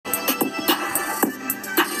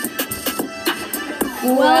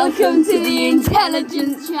Welcome to the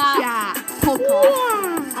Intelligence Chat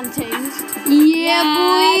podcast and things.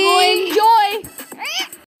 Yeah, boy. Enjoy.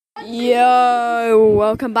 Yo,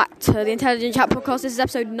 welcome back to the Intelligence Chat podcast. This is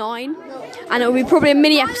episode 9, and it'll be probably a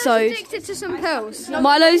mini episode. Addicted to some pills.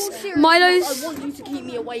 Milo's. I want you to keep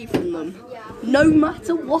me away from them. No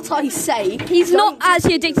matter what I say. He's not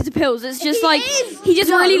actually addicted to pills. It's just like he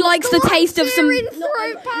just really likes the taste of some.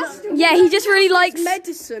 Yeah, he just really likes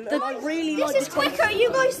medicine. And I really like This is quicker.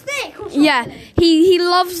 You guys thick. Yeah, he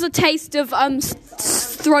loves the taste of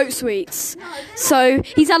throat sweets. So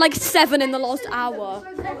he's had like 7 in the last hour.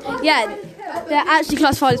 Yeah, they're actually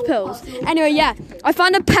classified as pills. Anyway, yeah, I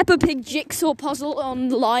found a Peppa Pig jigsaw puzzle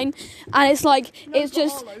online, and it's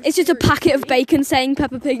just a packet of bacon saying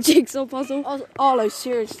Peppa Pig jigsaw puzzle. Arlo,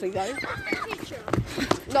 seriously though.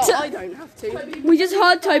 No, I don't have to. We just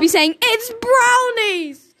heard Toby saying, "It's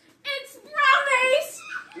brownies! It's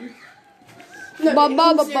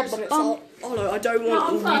brownies!" Arlo, I don't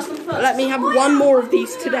want. Let me have one more of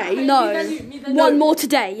these today. No, one more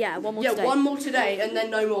today. Yeah, one more today. Yeah, one more today, and then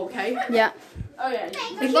no more. Okay. Yeah.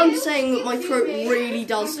 If I'm saying that my throat really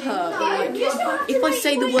does hurt, like, if I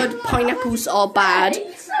say the word pineapples are bad,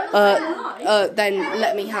 then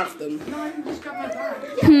let me have them.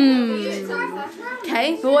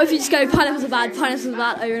 Okay? But what if you just go pineapples are bad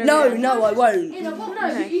over and over? No, I won't.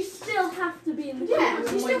 Okay. You still have to be in the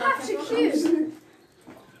You still have to choose.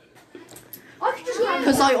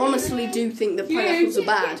 Because I honestly do think that pineapples are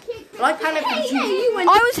bad. I like pineapple juice. I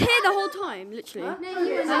was here the whole time, literally.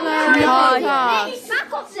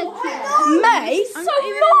 May? So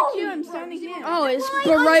long. I'm standing here. Oh, it's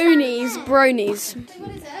bronies.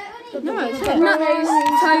 No, it's Toby. Baronies.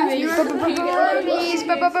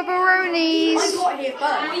 Got here first.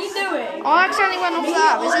 What are you doing? I accidentally went off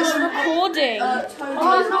that. Is this Recording.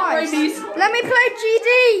 Oh, nice. Let me play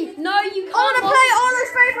GD. No, you can't. I want to play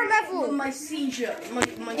Arlo's favourite level. My seizure. My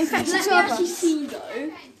Infectious seizure. Let me actually see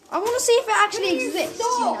though. I want to see if it actually exists,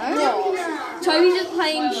 you know? Toby's just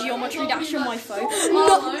playing Geometry Dash on my phone. No.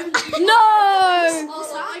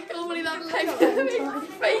 I can't believe that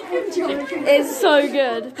bacon. It's so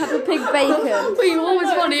good. Peppa Pig bacon. Wait, what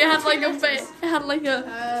was funny? It had like a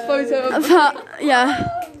photo of. Yeah.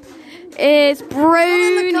 It's I'm gonna cut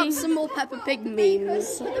brownie. some more Peppa Pig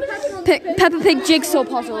memes. Peppa Pig jigsaw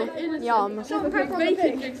puzzle. Yum. What? Peppa Pig.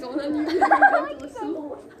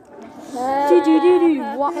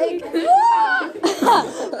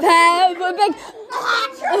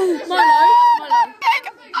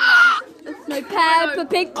 No, Peppa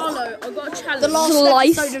Pig. Arlo, I've got a challenge. The last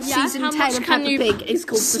Slice. episode of season How 10 much of can Peppa you Pig is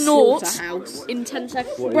called snort The Slaughterhouse. in 10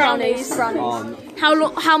 seconds? Brownies.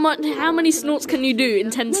 How many snorts can you do in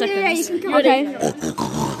 10 seconds? Okay.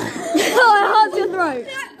 Oh, it hurts your throat.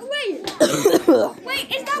 Wait,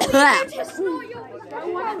 is that what you do to snort your...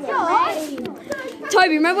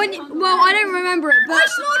 Toby, remember when you... Well, I don't remember it, but... I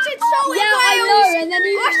snorted salt Yeah, in I Wales. know, and then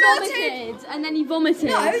you I vomited. And then you vomited.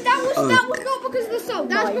 No, that was not because of the salt.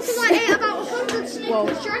 That was because I ate about 100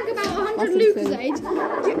 Snickers, drank about 100 Lucozades,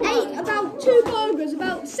 ate about 2 burgers,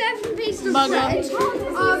 about 7 pieces of bread.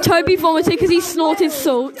 Toby vomited because he snorted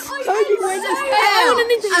salt. Toby went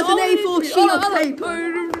as an A4 sheet of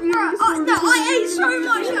paper. No, I ate so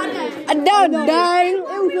much that day. And now, dang, it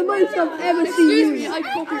was the most I've ever seen you.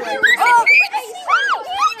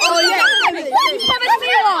 Oh yeah, Emily.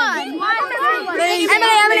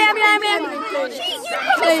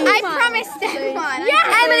 I promised them one.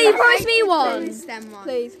 Yeah, Emily, you promised me one.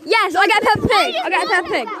 Please. Yes, I get a Peppa Pig. I get a Peppa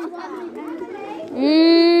Pig.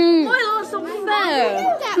 That's not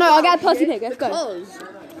fair. No, I get a Pussy Pig. Let's go.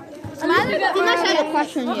 You must have a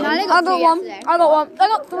crush on you. I got one. I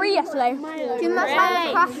got 3 yesterday. You must have a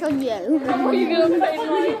crush on you.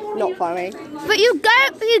 Not funny. But you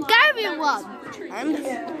gave me one. And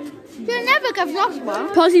You never give us one.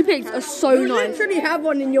 Pussy Pigs are so you nice. literally have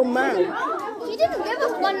one in your mouth. You didn't give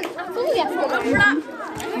us one at all yesterday.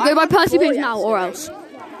 Go buy Pussy Pigs now, or else.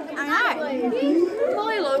 I know.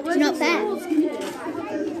 It's not fair.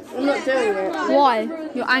 I'm not doing it. Why?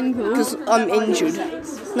 Your ankle. Because I'm injured.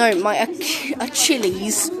 No, my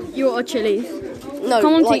Achilles. You're a chili. No,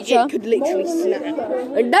 Come on, like teacher. it could literally snap.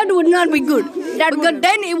 And that would not be good. Because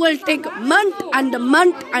then it will take a month and a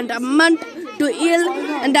month and a month to heal,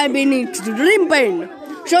 and I'll be in extreme pain.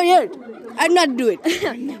 So yes, I'll not do it.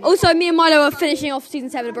 Also, me and Milo are finishing off season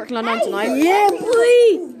 7 of Brooklyn Nine-Nine tonight. Yeah,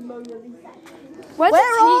 please. Where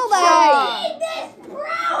are they?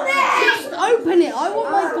 Just open it. I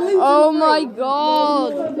want my glue. Oh my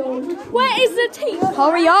god. Where is the teacher?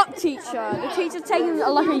 Hurry up, teacher. The teacher's taking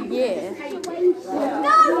like a year.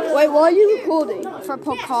 Wait, why are you recording? For a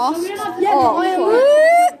podcast? Yeah, but I am.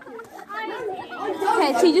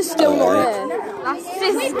 Okay, teacher's still not here. That's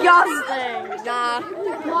disgusting. Nah,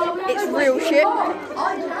 it's real shit.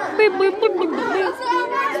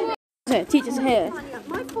 Okay, teacher's here.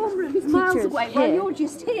 My phone room is miles away. Well, you're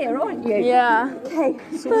just here, aren't you? Yeah. Okay.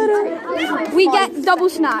 We get double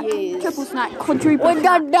snack, triple snack, quadruple. We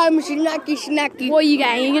got damn snacky. What are you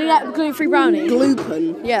getting? You're gonna get gluten-free brownie?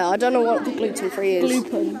 Gluten. Yeah, I don't know what the gluten-free is.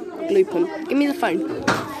 Gluten. Give me the phone.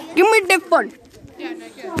 Give me the phone.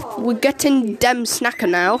 We're getting dem snacker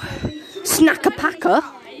now. Snacker packer.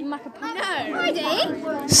 Ready?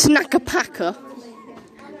 Snacker packer.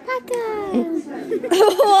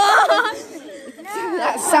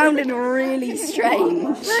 That sounded really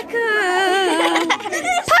strange. Packer.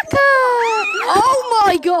 Oh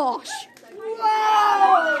my gosh.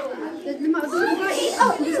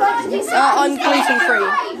 I'm gluten free.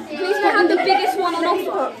 Please can I have the biggest one on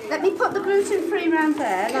offer? Let me put the gluten-free round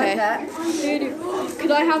there, like that.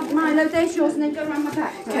 Could I have Milo, there's yours, and then go around my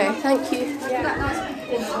back. Okay, thank you.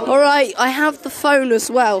 Alright, I have the phone as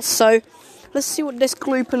well, so let's see what this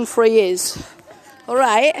gluten free is.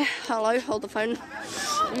 Alright, hello, hold the phone.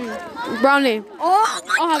 brownie? Oh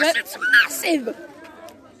my I'll have gosh, it. it's massive!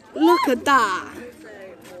 Look at that.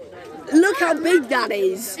 Look how big that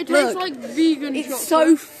is. It Look, tastes like vegan it's chocolate.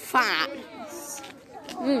 so fat.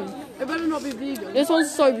 It better not be vegan. This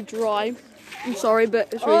one's so dry. I'm sorry,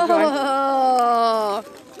 but it's really dry. Oh,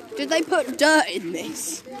 did they put dirt in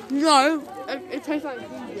this? No, it tastes like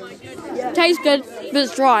vegan. Tastes good, but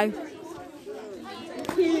it's dry.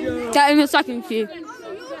 Get in the second queue.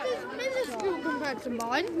 Compared to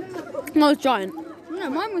mine. No, it's giant. No,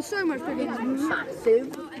 mine was so much bigger.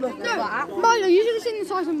 Massive. Look at that. Milo, you should have seen the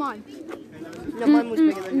size of mine. No, mine was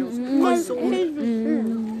bigger than yours.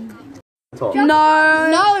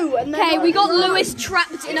 No. And Okay, we got Lewis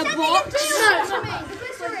trapped in a box.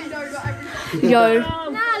 Yo.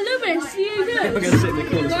 Nah, Lewis, you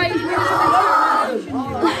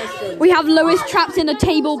do. We have Lewis trapped in a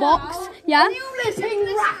table box. Yeah?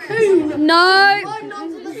 No.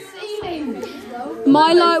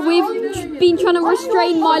 Milo, we've been trying to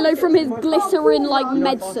restrain Milo from his glycerin like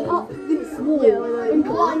medicine.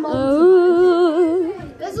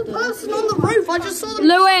 There's a person on the roof. I just saw them.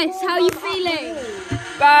 Lewis, how are you feeling?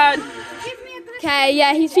 Bad. Okay,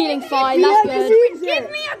 yeah, he's feeling fine. That's good. Give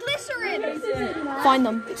me a glycerin. Find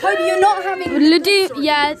them. Toby, you're not having.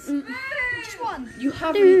 Yeah. You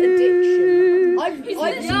have an addiction. He's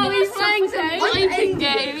playing fighting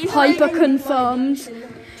games. Hyper confirmed.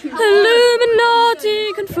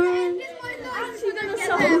 Illuminati confirmed.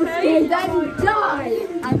 Then die.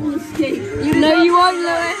 I will escape. No, you won't,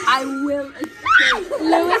 Lewis. I will escape.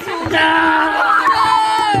 Lewis will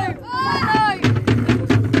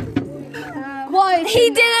Quiet. He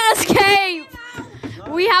didn't escape.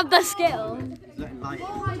 We have the skill.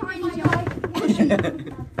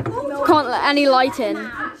 Can't let any light in.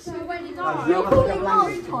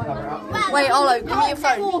 Wait, Olo, give me your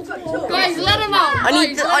phone. Guys, let him out. I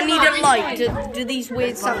need a light. Do these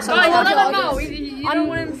weird sounds? Guys, let him out. You don't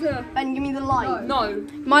want him to. And give me the light. No.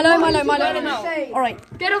 Milo. Let him out. All right.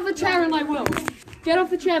 Get off the chair and I will. Get off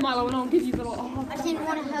the chair, Milo, and I'll give you the lot. I didn't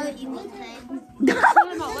want to hurt you,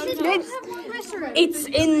 It's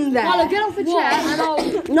in there. Milo, get off the chair and I'll.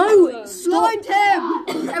 No, blind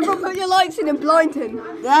him. Everyone put your lights in and blind him.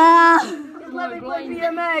 Ah. Let me play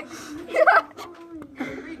BMX.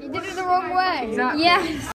 You did it the wrong way.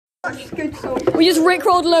 Yes. Good song. We just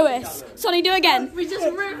rickrolled Lewis. Sonny, do it again. We just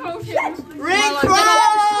rickrolled him.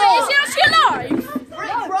 Rickroll! Is he actually alive?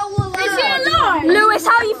 Is he alive? Lewis,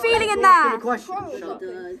 how are you feeling in there? Question.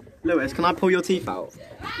 Lewis, can I pull your teeth out?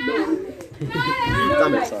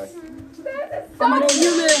 Damn it, sorry. I'm a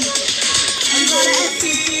human.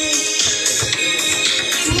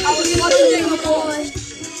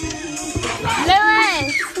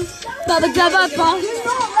 Lewis! Bubba Gubba Boss.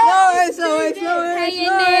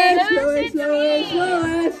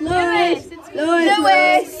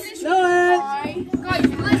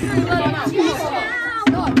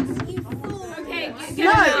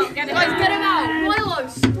 Get him out. Milo,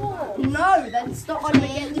 stop. No, then stop on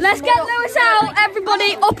me. Let's get Lewis out,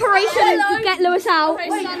 everybody. Operation get Lewis out.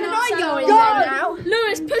 Can I go in there now?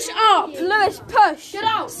 Lewis, push up. Lewis, push. Get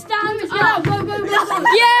out. Stand Get up. out. Go.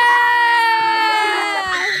 Yeah!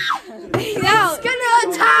 He's out. Gonna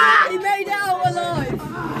attack! He made it out alive.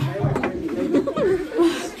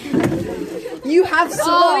 You have survived.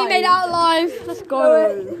 Oh, we made it out alive. Let's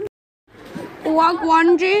go.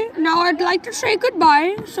 Wagwanji, now I'd like to say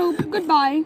goodbye, so goodbye.